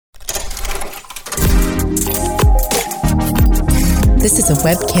This is a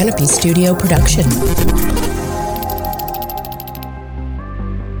Web Canopy Studio production.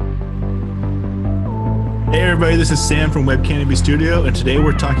 Hey everybody, this is Sam from Web Canopy Studio, and today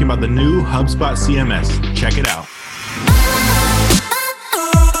we're talking about the new HubSpot CMS. Check it out.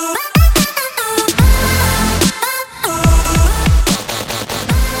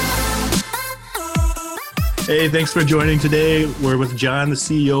 Hey, thanks for joining today. We're with John, the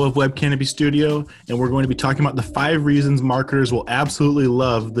CEO of Web Canopy Studio, and we're going to be talking about the 5 reasons marketers will absolutely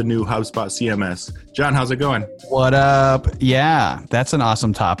love the new HubSpot CMS. John, how's it going? What up? Yeah, that's an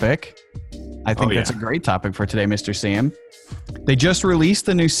awesome topic. I think that's a great topic for today, Mr. Sam. They just released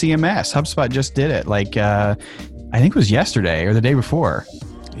the new CMS. HubSpot just did it. I think it was yesterday or the day before.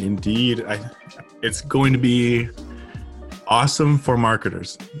 Indeed. It's going to be awesome for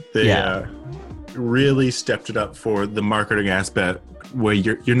marketers. They really stepped it up for the marketing aspect, where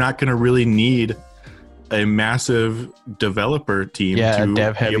you're not going to really need a massive developer team to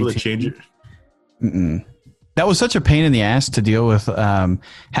be able to change it. That was such a pain in the ass to deal with,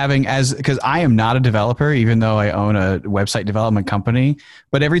 because I am not a developer, even though I own a website development company.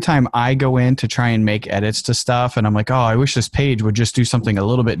 But every time I go in to try and make edits to stuff, and I'm like, oh, I wish this page would just do something a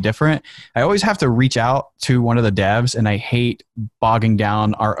little bit different, I always have to reach out to one of the devs, and I hate bogging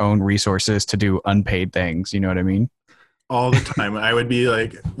down our own resources to do unpaid things. You know what I mean? All the time. I would be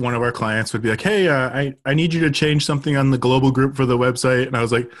like, one of our clients would be like, hey, I need you to change something on the global group for the website. And I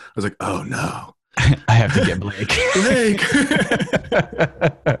was like, oh no. I have to get Blake.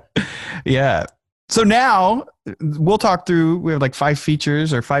 Yeah. So now we'll talk through, we have like 5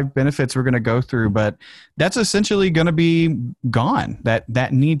 features or 5 benefits we're going to go through, but that's essentially going to be gone.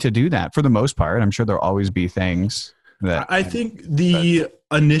 That need to do that for the most part. I'm sure there'll always be things that I think the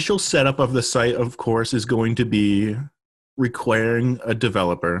initial setup of the site, of course, is going to be requiring a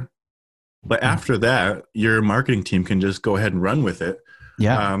developer. But after that, your marketing team can just go ahead and run with it.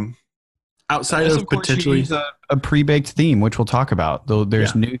 Yeah. Outside of potentially use a pre-baked theme, which we'll talk about. Though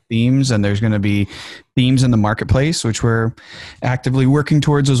there's new themes, and there's going to be themes in the marketplace, which we're actively working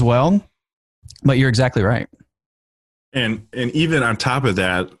towards as well. But you're exactly right. And even on top of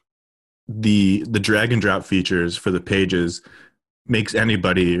that, the drag and drop features for the pages makes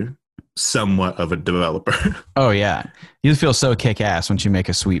anybody somewhat of a developer. Oh yeah, you feel so kick-ass once you make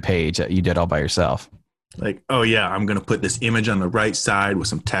a sweet page that you did all by yourself. Like, oh yeah, I'm going to put this image on the right side with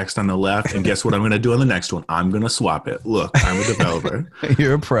some text on the left. And guess what I'm going to do on the next one? I'm going to swap it. Look, I'm a developer.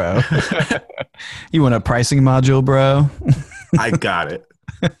 You're a pro. You want a pricing module, bro? I got it.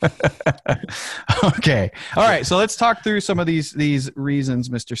 Okay. All right. So let's talk through some of these reasons,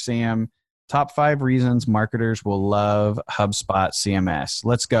 Mr. Sam. Top 5 reasons marketers will love HubSpot CMS.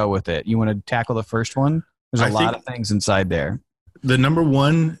 Let's go with it. You want to tackle the first one? There's a lot of things inside there. The number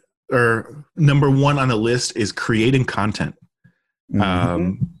one on the list is creating content.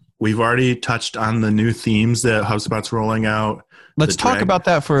 We've already touched on the new themes that HubSpot's rolling out. Let's talk about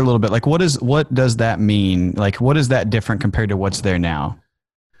that for a little bit. Like, what does that mean? Like, what is that different compared to what's there now?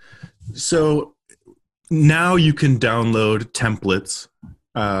 So now you can download templates,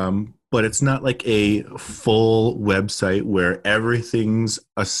 but it's not like a full website where everything's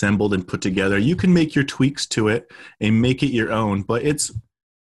assembled and put together. You can make your tweaks to it and make it your own, but it's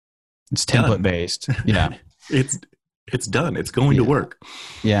template based. Yeah. It's done. It's going to work.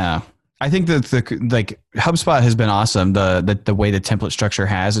 Yeah. I think that HubSpot has been awesome. The way the template structure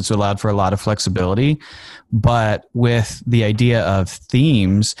it's allowed for a lot of flexibility, but with the idea of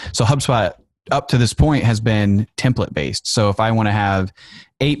themes, so HubSpot up to this point has been template based. So if I want to have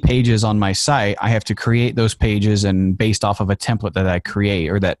 8 pages on my site, I have to create those pages and based off of a template that I create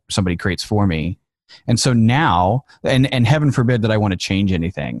or that somebody creates for me. And so now, and heaven forbid that I want to change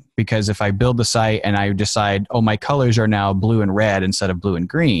anything, because if I build the site and I decide, oh, my colors are now blue and red instead of blue and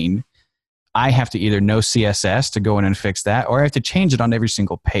green, I have to either know CSS to go in and fix that, or I have to change it on every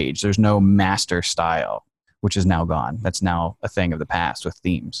single page. There's no master style, which is now gone. That's now a thing of the past with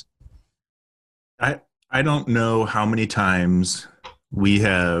themes. I don't know how many times we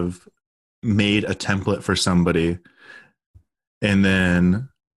have made a template for somebody, and then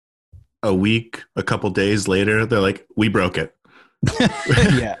a couple days later, they're like, we broke it.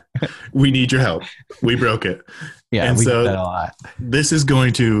 Yeah. We need your help. We broke it. Yeah. And we so do that a lot. This is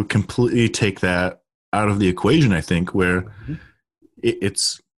going to completely take that out of the equation, I think, where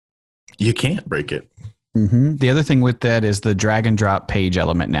you can't break it. Mm-hmm. The other thing with that is the drag and drop page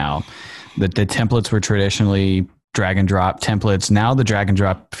element now. The templates were traditionally drag and drop templates. Now the drag and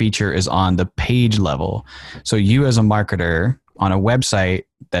drop feature is on the page level. So you as a marketer on a website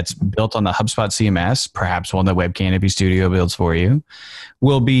that's built on the HubSpot CMS, perhaps one that Web Canopy Studio builds for you,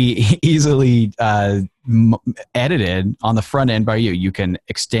 will be easily edited on the front end by you. You can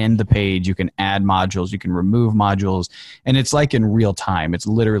extend the page, you can add modules, you can remove modules, and it's like in real time. It's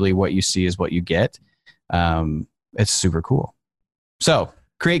literally what you see is what you get. It's super cool. So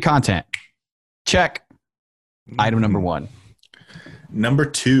create content. Check. Item number 1. Number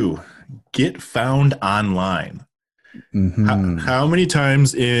 2, get found online. Mm-hmm. How many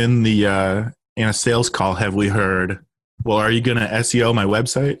times in a sales call have we heard, well, are you going to SEO my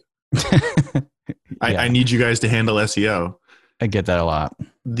website? I need you guys to handle SEO. I get that a lot.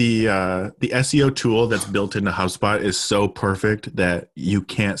 The SEO tool that's built into HubSpot is so perfect that you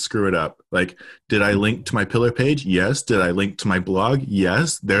can't screw it up. Like, did I link to my pillar page? Yes. Did I link to my blog?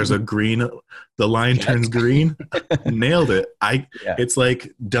 Yes. There's a green, the line turns green. Nailed it. It's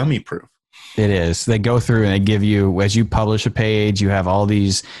like dummy proof. It is. They go through and they give you, as you publish a page, you have all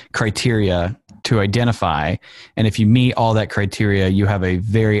these criteria to identify. And if you meet all that criteria, you have a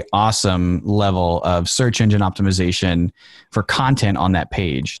very awesome level of search engine optimization for content on that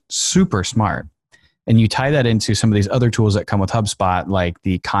page. Super smart. And you tie that into some of these other tools that come with HubSpot, like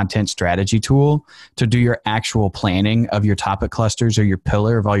the content strategy tool to do your actual planning of your topic clusters or your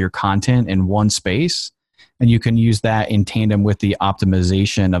pillar of all your content in one space. And you can use that in tandem with the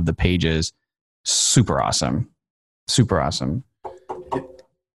optimization of the pages. Super awesome. Super awesome.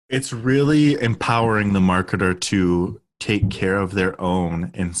 It's really empowering the marketer to take care of their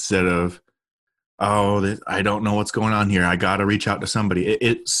own instead of, I don't know what's going on here. I got to reach out to somebody.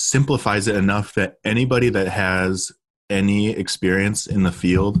 It simplifies it enough that anybody that has any experience in the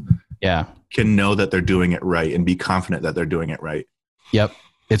field can know that they're doing it right and be confident that they're doing it right. Yep.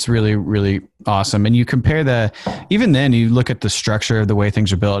 It's really, really awesome. And you compare even then you look at the structure of the way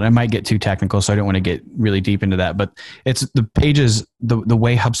things are built, and I might get too technical, so I don't want to get really deep into that, but it's the pages, the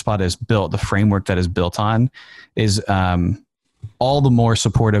way HubSpot is built, the framework that is built on is all the more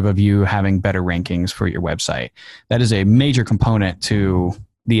supportive of you having better rankings for your website. That is a major component to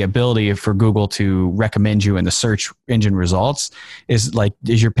the ability for Google to recommend you in the search engine results. Does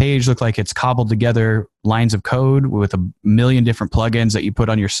your page look like it's cobbled together lines of code with a million different plugins that you put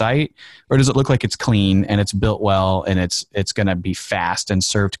on your site? Or does it look like it's clean and it's built well and it's going to be fast and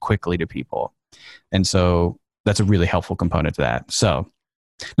served quickly to people? And so that's a really helpful component to that. So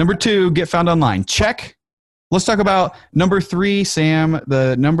number 2, get found online. Check. Let's talk about number 3, Sam.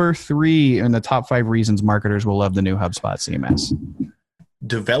 The number 3 in the top 5 reasons marketers will love the new HubSpot CMS.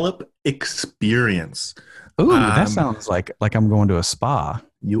 Develop experience. Ooh, that sounds like I'm going to a spa.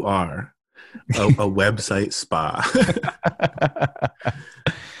 You are a website spa.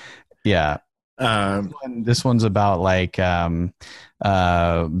 Yeah. This one's about the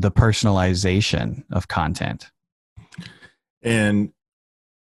personalization of content. And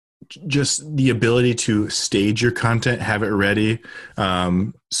just the ability to stage your content, have it ready,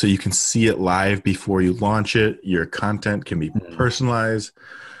 so you can see it live before you launch it. Your content can be personalized.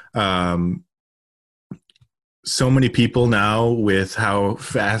 So many people now, with how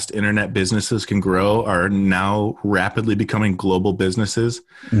fast internet businesses can grow, are now rapidly becoming global businesses.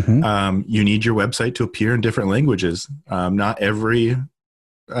 Mm-hmm. You need your website to appear in different languages. Not every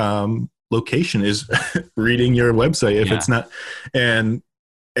location is reading your website if it's not. And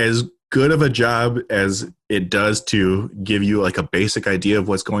as good of a job as it does to give you like a basic idea of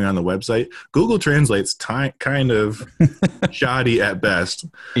what's going on the website, Google Translate's kind of shoddy at best.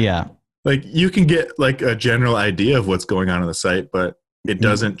 Yeah. Like you can get like a general idea of what's going on the site, but it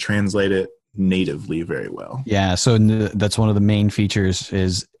doesn't translate it natively very well. Yeah. So that's one of the main features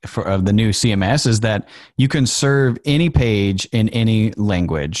of the new CMS is that you can serve any page in any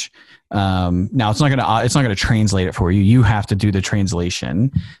language. Now it's not going to translate it for you. You have to do the translation,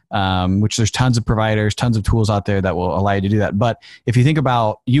 which there's tons of providers, tons of tools out there that will allow you to do that. But if you think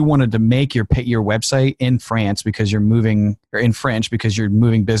about, you wanted to make your website in France because you're moving, or in French because you're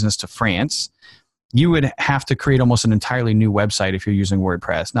moving business to France, you would have to create almost an entirely new website if you're using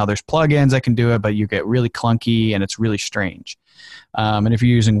WordPress. Now there's plugins that can do it, but you get really clunky and it's really strange. And if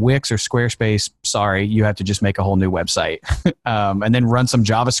you're using Wix or Squarespace, sorry, you have to just make a whole new website and then run some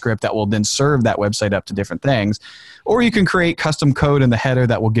JavaScript that will then serve that website up to different things. Or you can create custom code in the header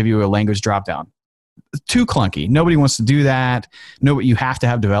that will give you a language dropdown. Too clunky. Nobody wants to do that. You have to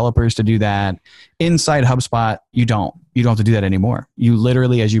have developers to do that. Inside HubSpot, you don't have to do that anymore. You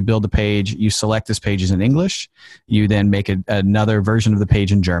literally, as you build the page, you select this page is in English. You then make another version of the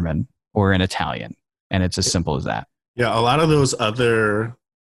page in German or in Italian. And it's as simple as that. Yeah, a lot of those other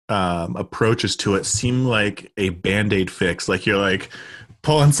approaches to it seem like a Band-Aid fix. Like you're like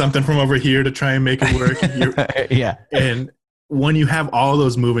pulling something from over here to try and make it work. Yeah. And when you have all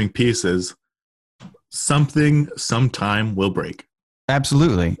those moving pieces, something sometime will break.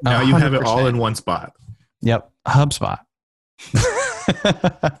 Absolutely. Now you have it all in one spot. Yep. HubSpot.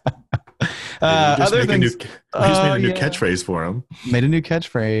 Other things. We just made a new catchphrase for him. Made a new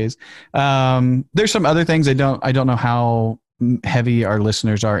catchphrase. There's some other things I don't know how heavy our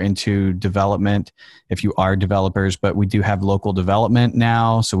listeners are into development, if you are developers, but we do have local development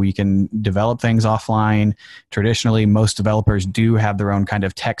now, so we can develop things offline. Traditionally, most developers do have their own kind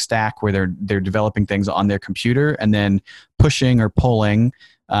of tech stack where they're developing things on their computer and then pushing or pulling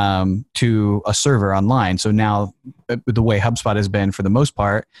to a server online. So now the way HubSpot has been for the most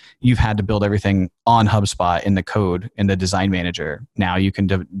part, you've had to build everything on HubSpot in the code, in the design manager. Now you can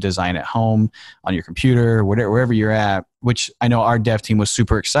design at home, on your computer, wherever you're at, which I know our dev team was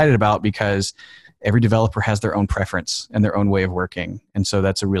super excited about because every developer has their own preference and their own way of working. And so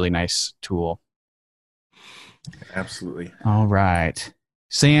that's a really nice tool. Absolutely. All right.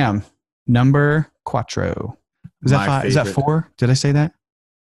 Sam, number quattro. Is that five? Is that four? Did I say that?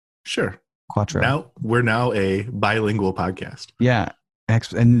 Sure. Quattro. We're now a bilingual podcast. Yeah.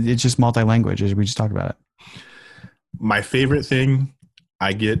 And it's just multi-language, as we just talked about it. My favorite thing,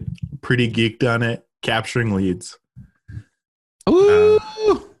 I get pretty geeked on it, capturing leads. Ooh.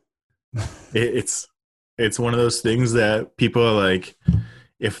 It's one of those things that people are like,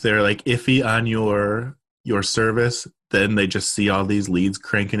 if they're like iffy on your service, then they just see all these leads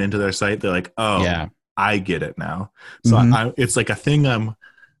cranking into their site. They're like, oh, yeah, I get it now. So it's like a thing I'm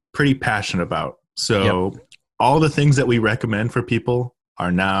pretty passionate about. So all the things that we recommend for people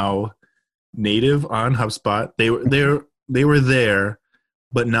are now native on HubSpot. They were there,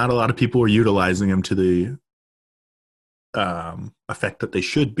 but not a lot of people were utilizing them to the effect that they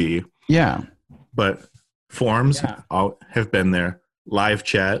should be. Yeah. But forms all have been there. Live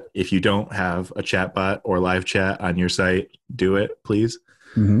chat. If you don't have a chat bot or live chat on your site, do it, please.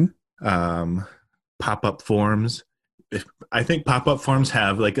 Pop-up forms. I think pop-up forms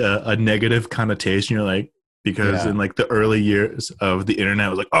have like a negative connotation. You're like, because in like the early years of the internet, it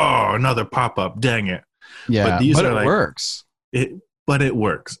was like, oh, another pop-up, dang it. Yeah, but it works. But it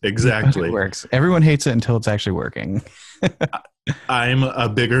works. Exactly. It works. Everyone hates it until it's actually working. I'm a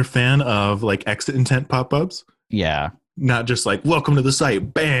bigger fan of like exit intent pop-ups. Yeah. Not just like, welcome to the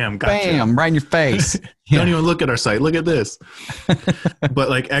site. Bam. Gotcha. Bam. Right in your face. Don't even look at our site. Look at this. But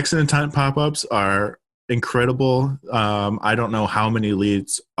like exit intent pop-ups are incredible. I don't know how many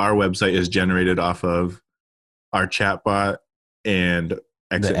leads our website is generated off of our chatbot and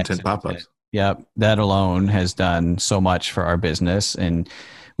exit intent pop-ups. Yep. That alone has done so much for our business, and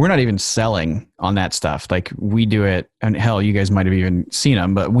we're not even selling on that stuff. Like we do it, and hell, you guys might have even seen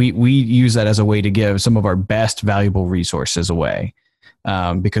them, but we use that as a way to give some of our best valuable resources away,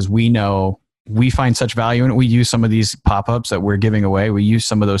 because we know we find such value in it. We use some of these pop-ups that we're giving away. We use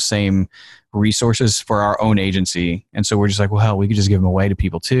some of those same resources for our own agency. And so we're just like, well, hell, we could just give them away to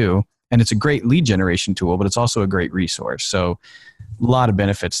people too. And it's a great lead generation tool, but it's also a great resource. So a lot of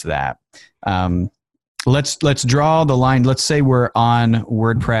benefits to that. Let's draw the line. Let's say we're on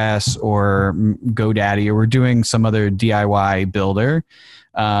WordPress or GoDaddy, or we're doing some other DIY builder,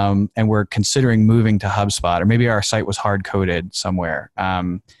 and we're considering moving to HubSpot, or maybe our site was hard-coded somewhere.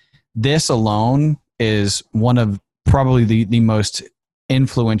 This alone is one of probably the most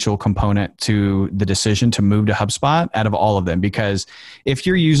influential component to the decision to move to HubSpot out of all of them. Because if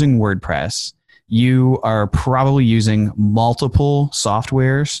you're using WordPress, you are probably using multiple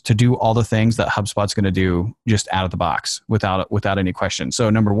softwares to do all the things that HubSpot's going to do just out of the box without any question. So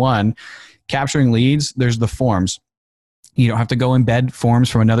number one, capturing leads, there's the forms. You don't have to go embed forms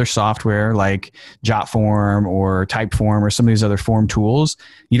from another software like Jotform or Typeform or some of these other form tools.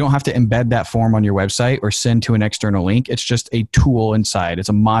 You don't have to embed that form on your website or send to an external link. It's just a tool inside. It's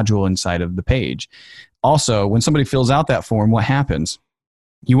a module inside of the page. Also, when somebody fills out that form, what happens?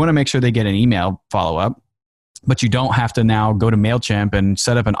 You want to make sure they get an email follow-up, but you don't have to now go to MailChimp and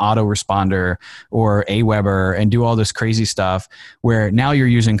set up an autoresponder or Aweber and do all this crazy stuff where now you're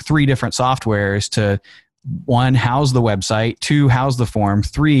using 3 different softwares to, 1, house the website, 2, house the form,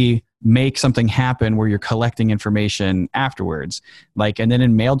 3, make something happen where you're collecting information afterwards. And then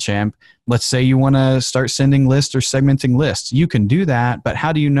in MailChimp, let's say you want to start sending lists or segmenting lists. You can do that, but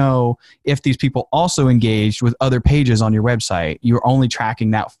how do you know if these people also engaged with other pages on your website? You're only tracking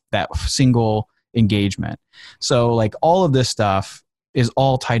that single engagement. So all of this stuff is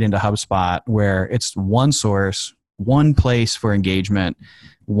all tied into HubSpot, where it's one source, one place for engagement,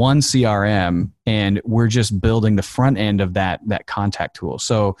 one CRM, and we're just building the front end of that contact tool.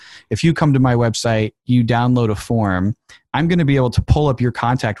 So if you come to my website, you download a form, I'm going to be able to pull up your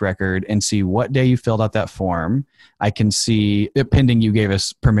contact record and see what day you filled out that form. I can see, pending you gave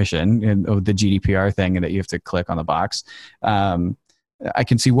us permission, and the GDPR thing, and that you have to click on the box. I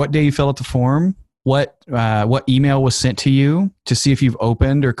can see what day you filled out the form, what email was sent to you, to see if you've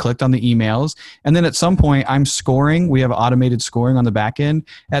opened or clicked on the emails. And then at some point, I'm scoring. We have automated scoring on the back end.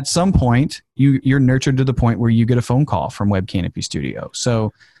 At some point, you're nurtured to the point where you get a phone call from Web Canopy Studio.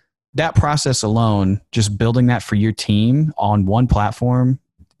 So that process alone, just building that for your team on one platform,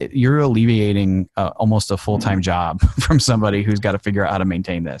 you're alleviating almost a full-time job from somebody who's got to figure out how to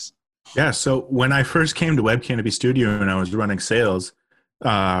maintain this. Yeah. So when I first came to Web Canopy Studio and I was running sales,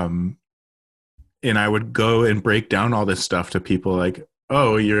 and I would go and break down all this stuff to people like,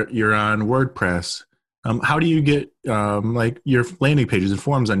 oh, you're on WordPress. How do you get like your landing pages and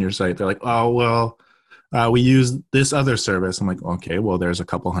forms on your site? They're like, oh, well, we use this other service. I'm like, okay, well, there's a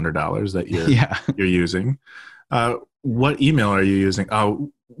couple $100 that you're using. What email are you using?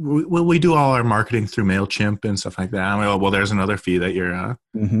 Oh, we do all our marketing through MailChimp and stuff like that. I'm like, oh, well, there's another fee that you're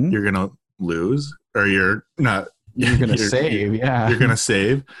going to lose, or you're not. You're going to save. Yeah. You're going to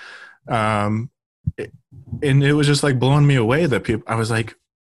save. And it was just like blowing me away that I was like,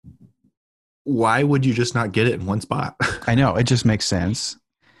 why would you just not get it in one spot? I know, it just makes sense.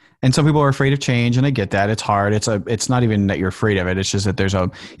 And some people are afraid of change, and I get that. It's hard. It's not even that you're afraid of it. It's just that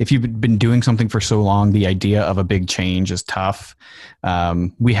if you've been doing something for so long, the idea of a big change is tough.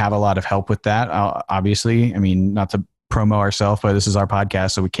 We have a lot of help with that. Obviously, I mean, not to promo ourselves, but this is our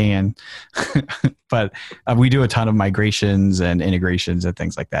podcast, so we can. But we do a ton of migrations and integrations and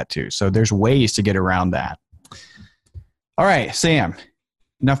things like that too. So there's ways to get around that. All right, Sam,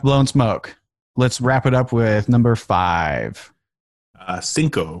 enough blown smoke. Let's wrap it up with number 5.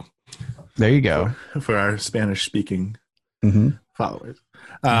 Cinco. There you go. For our Spanish-speaking followers.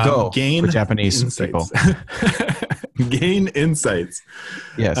 Go gain for Japanese insights. people. Gain insights.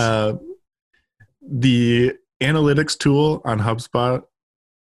 Yes. The analytics tool on HubSpot,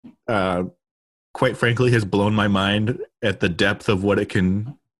 quite frankly, has blown my mind at the depth of what it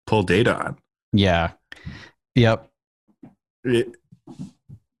can pull data on. Yeah. Yep. Like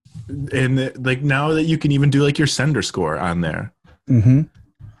now that you can even do like your sender score on there.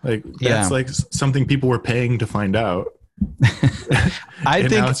 Like that's like something people were paying to find out. I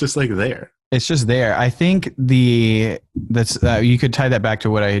think now it's just like there. It's just there. I think you could tie that back to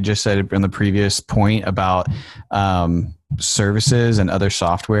what I had just said in the previous point about services and other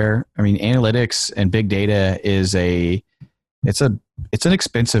software. I mean, analytics and big data it's an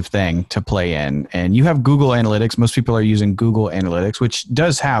expensive thing to play in. And you have Google Analytics. Most people are using Google Analytics, which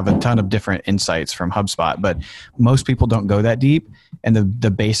does have a ton of different insights from HubSpot, but most people don't go that deep. And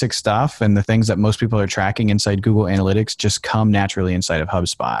the basic stuff and the things that most people are tracking inside Google Analytics just come naturally inside of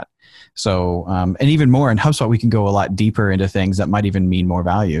HubSpot. So, and even more in HubSpot, we can go a lot deeper into things that might even mean more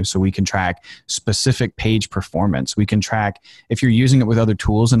value. So we can track specific page performance. We can track, if you're using it with other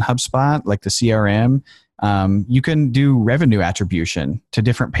tools in HubSpot, like the CRM, you can do revenue attribution to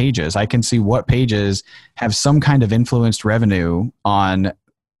different pages. I can see what pages have some kind of influenced revenue on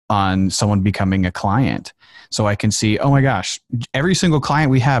someone becoming a client. So I can see, oh my gosh, every single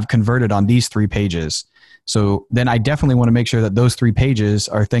client we have converted on these 3 pages. So then I definitely want to make sure that those 3 pages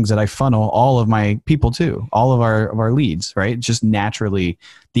are things that I funnel all of my people to, all of our leads, right? Just naturally,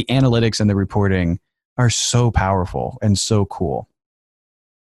 the analytics and the reporting are so powerful and so cool.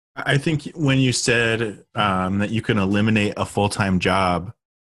 I think when you said that you can eliminate a full-time job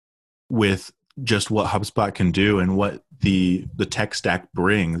with just what HubSpot can do and what the tech stack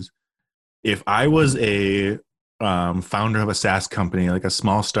brings, if I was a founder of a SaaS company, like a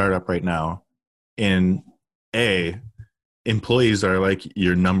small startup right now, and employees are like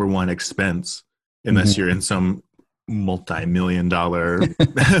your number one expense, unless you're in some multi-million-dollar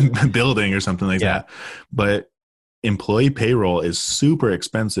building or something like that. But employee payroll is super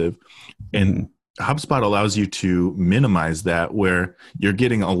expensive, and HubSpot allows you to minimize that, where you're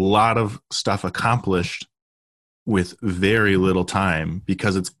getting a lot of stuff accomplished with very little time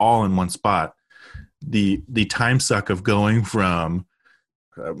because it's all in one spot. The time suck of going from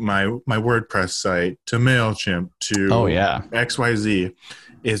my WordPress site to MailChimp to XYZ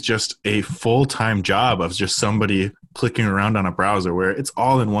is just a full-time job of just somebody clicking around on a browser, where it's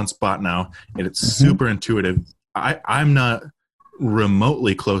all in one spot now, and it's super intuitive. I'm not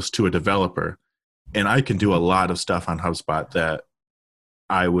remotely close to a developer, and I can do a lot of stuff on HubSpot that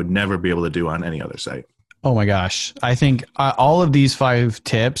I would never be able to do on any other site. Oh my gosh. I think all of these 5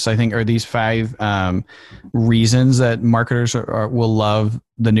 tips, are these 5 reasons that marketers will love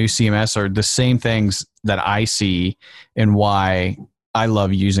the new CMS are the same things that I see and why I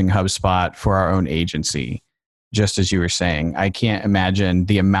love using HubSpot for our own agency. Just as you were saying, I can't imagine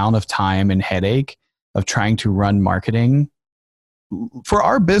the amount of time and headache of trying to run marketing for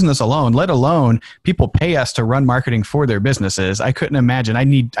our business alone, let alone people pay us to run marketing for their businesses. I couldn't imagine. I'd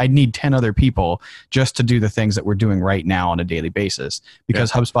need 10 other people just to do the things that we're doing right now on a daily basis, because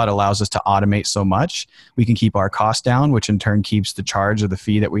HubSpot allows us to automate so much. We can keep our costs down, which in turn keeps the charge of the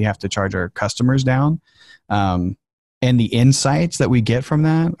fee that we have to charge our customers down. And the insights that we get from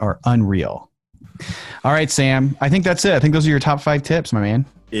that are unreal. All right, Sam, I think that's it. I think those are your top 5 tips, my man.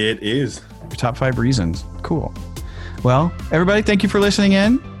 It is. Your top 5 reasons. Cool. Well, everybody, thank you for listening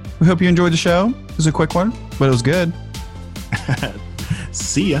in. We hope you enjoyed the show. It was a quick one, but it was good.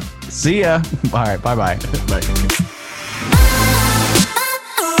 See ya. See ya. All right. Bye-bye. Bye.